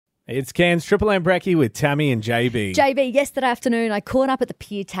It's Cairns Triple M Brekkie with Tammy and JB. JB, yesterday afternoon, I caught up at the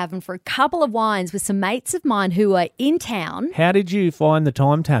Pier Tavern for a couple of wines with some mates of mine who are in town. How did you find the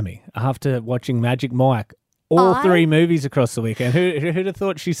time, Tammy, after watching Magic Mike? All three movies across the weekend. Who'd have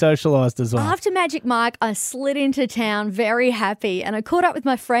thought she socialised as well? After Magic Mike, I slid into town very happy and I caught up with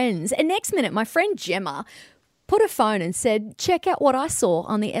my friends. And next minute, my friend Gemma put her phone and said, check out what I saw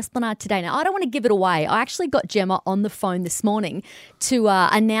on the Esplanade today. Now, I don't want to give it away. I actually got Gemma on the phone this morning to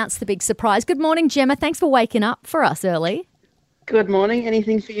announce the big surprise. Good morning, Gemma. Thanks for waking up for us early. Good morning.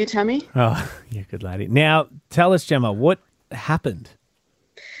 Anything for you, Tammy? Oh, you're a good lady. Now, tell us, Gemma, what happened?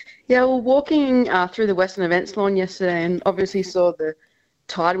 Yeah, well, walking through the Western Events lawn yesterday and obviously saw the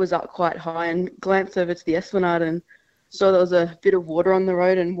tide was up quite high and glanced over to the Esplanade and saw there was a bit of water on the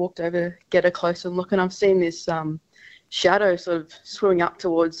road and walked over to get a closer look. And I've seen this shadow sort of swimming up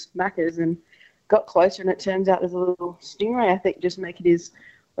towards Macca's and got closer, and it turns out there's a little stingray, I think, just making his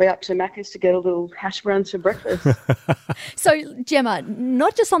way up to Macca's to get a little hash browns for breakfast. So, Gemma,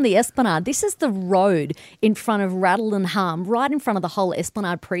 not just on the Esplanade, this is the road in front of Rattle and Hum, right in front of the whole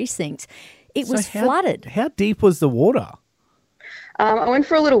Esplanade precinct. It was flooded. How deep was the water? I went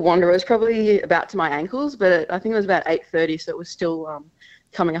for a little wander. It was probably about to my ankles, but I think it was about 8:30, so it was still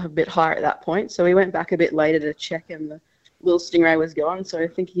coming up a bit higher at that point. So we went back a bit later to check, and the little stingray was gone. So I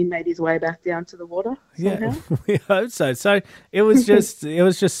think he made his way back down to the water somehow. Yeah, we hope so. So it was just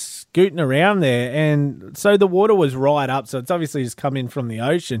scooting around there, and so the water was right up. So it's obviously just come in from the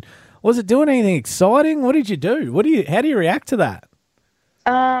ocean. Was it doing anything exciting? What did you do? How do you react to that?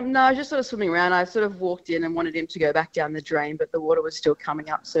 No, I was just sort of swimming around. I sort of walked in and wanted him to go back down the drain, but the water was still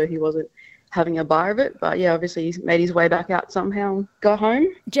coming up, so he wasn't having a bar of it. But yeah, obviously he's made his way back out somehow and got home.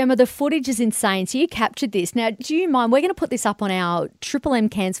 Gemma, the footage is insane. So you captured this. Now, do you mind? We're going to put this up on our Triple M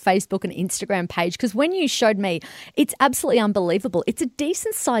Cairns Facebook and Instagram page, because when you showed me, it's absolutely unbelievable. It's a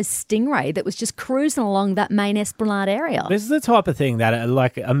decent-sized stingray that was just cruising along that main Esplanade area. This is the type of thing that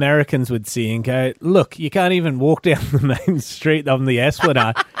like Americans would see and go, look, you can't even walk down the main street on the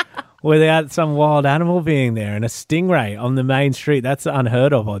Esplanade without some wild animal being there, and a stingray on the main street. That's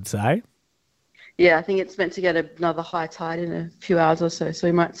unheard of, I'd say. Yeah, I think it's meant to get another high tide in a few hours or so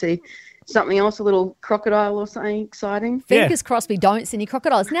we might see something else, a little crocodile or something exciting. Fingers crossed we don't see any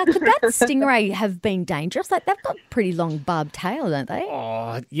crocodiles. Now, could that stingray have been dangerous? Like, they've got pretty long barbed tail, don't they?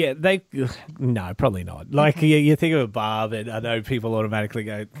 Oh, yeah, no, probably not. Like, you think of a barb, and I know people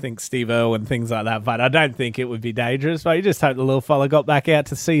automatically think Steve Irwin, things like that, but I don't think it would be dangerous. But you just hope the little fella got back out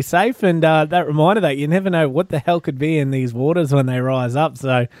to sea safe, and that reminder that you never know what the hell could be in these waters when they rise up,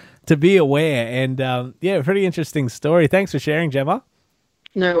 so to be aware. And, pretty interesting story. Thanks for sharing, Gemma.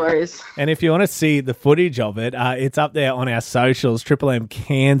 No worries. And if you want to see the footage of it, it's up there on our socials, Triple M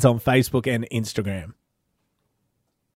Cairns on Facebook and Instagram.